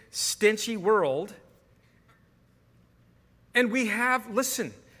same stenchy world. And we have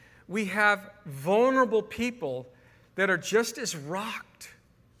vulnerable people that are just as rocked.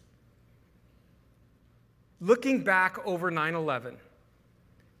 Looking back over 9/11,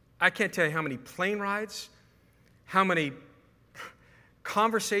 I can't tell you how many plane rides, how many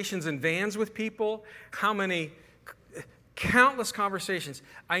conversations in vans with people, how many countless conversations.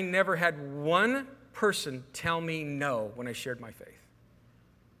 I never had one person tell me no when I shared my faith.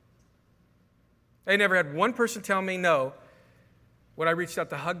 I never had one person tell me no when I reached out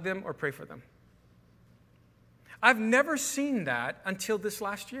to hug them or pray for them. I've never seen that until this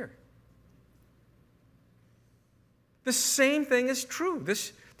last year. The same thing is true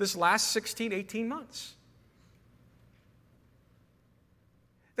this last 16, 18 months.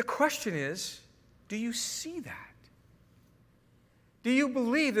 The question is, do you see that? Do you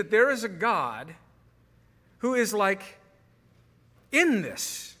believe that there is a God who is like in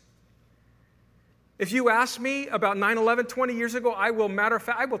this? If you ask me about 9/11 20 years ago, I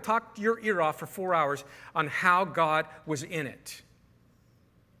will talk your ear off for 4 hours on how God was in it.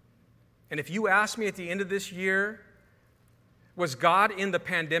 And if you ask me at the end of this year, was God in the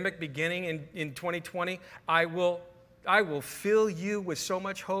pandemic beginning in 2020? I will fill you with so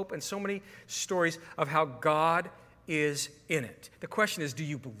much hope and so many stories of how God is in it. The question is, do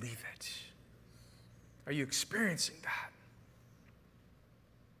you believe it? Are you experiencing that?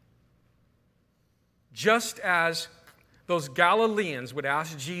 Just as those Galileans would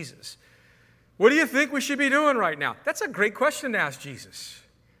ask Jesus, what do you think we should be doing right now? That's a great question to ask Jesus.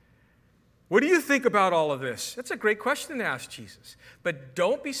 What do you think about all of this? That's a great question to ask Jesus. But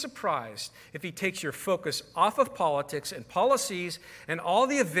don't be surprised if he takes your focus off of politics and policies and all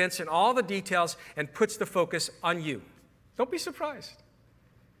the events and all the details and puts the focus on you. Don't be surprised.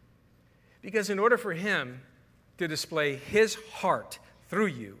 Because in order for him to display his heart through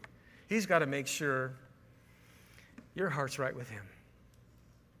you, he's got to make sure your heart's right with him.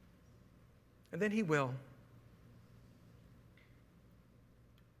 And then he will.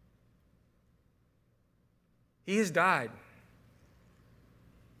 He has died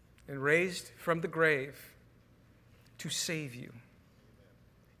and raised from the grave to save you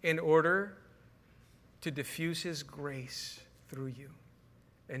in order to diffuse his grace through you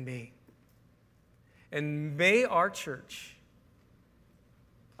and me. And may our church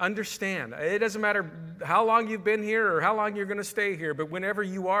understand, it doesn't matter how long you've been here or how long you're going to stay here, but whenever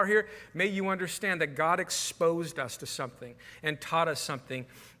you are here, may you understand that God exposed us to something and taught us something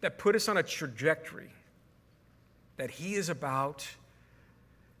that put us on a trajectory that he is about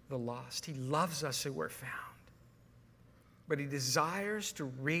the lost. He loves us so we're found. But he desires to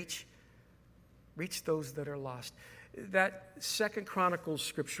reach those that are lost. That 2 Chronicles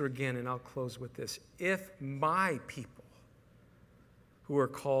scripture again, and I'll close with this. If my people who are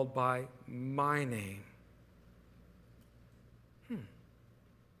called by my name,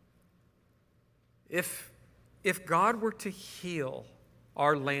 if God were to heal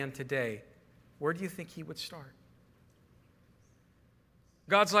our land today, where do you think he would start?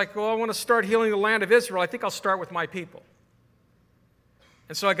 God's like, well, I want to start healing the land of Israel. I think I'll start with my people.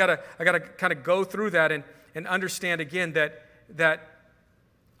 And so I gotta kind of go through that and understand again that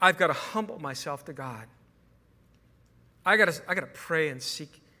I've got to humble myself to God. I gotta pray and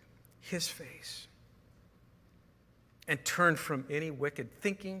seek his face and turn from any wicked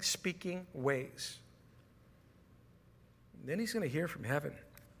thinking, speaking ways. And then he's going to hear from heaven,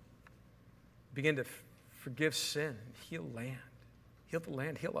 begin to forgive sin and heal land. Heal the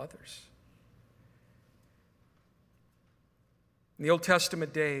land, heal others. In the Old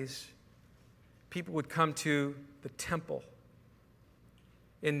Testament days, people would come to the temple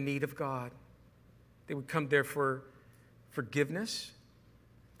in need of God. They would come there for forgiveness.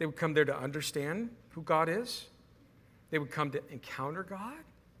 They would come there to understand who God is. They would come to encounter God.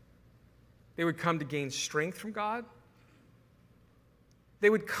 They would come to gain strength from God. They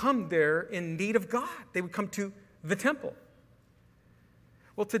would come there in need of God. They would come to the temple.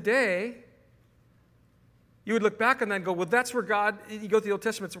 Well, today, you would look back on that and go, well, that's where God, you go to the Old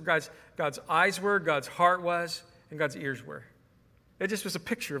Testament, it's where God's eyes were, God's heart was, and God's ears were. It just was a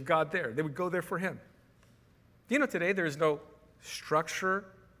picture of God there. They would go there for him. Do you know today there is no structured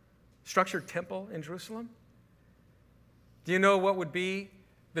temple in Jerusalem? Do you know what would be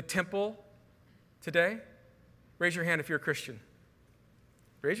the temple today? Raise your hand if you're a Christian.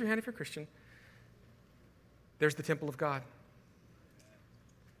 Raise your hand if you're a Christian. There's the temple of God.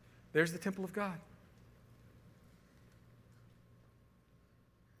 There's the temple of God.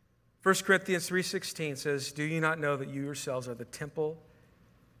 1 Corinthians 3:16 says, do you not know that you yourselves are the temple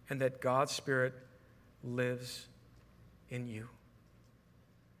and that God's Spirit lives in you?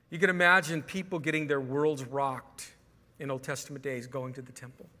 You can imagine people getting their worlds rocked in Old Testament days going to the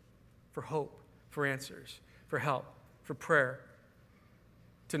temple for hope, for answers, for help, for prayer,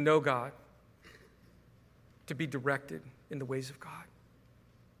 to know God, to be directed in the ways of God.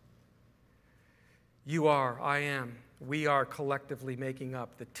 You are, I am, we are collectively making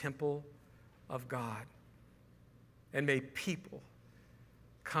up the temple of God. And may people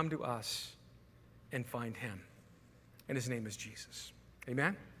come to us and find him. And his name is Jesus.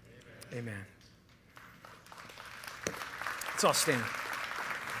 Amen? Amen. Amen. Let's all stand.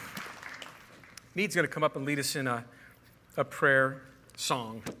 Mead's going to come up and lead us in a prayer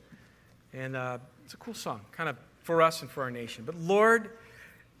song. And it's a cool song, kind of for us and for our nation. But Lord,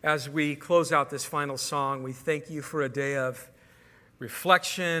 as we close out this final song, we thank you for a day of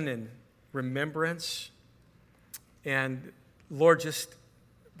reflection and remembrance. And Lord, just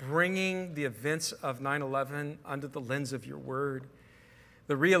bringing the events of 9/11 under the lens of your word,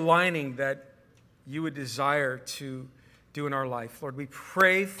 the realigning that you would desire to do in our life. Lord, we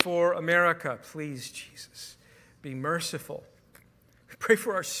pray for America. Please, Jesus, be merciful. We pray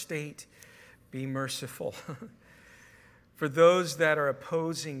for our state. Be merciful. For those that are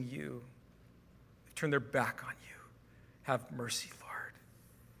opposing you, turn their back on you, have mercy, Lord.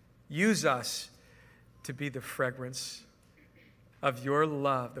 Use us to be the fragrance of your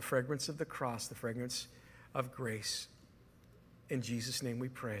love, the fragrance of the cross, the fragrance of grace. In Jesus' name we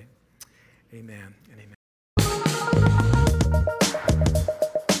pray. Amen and amen.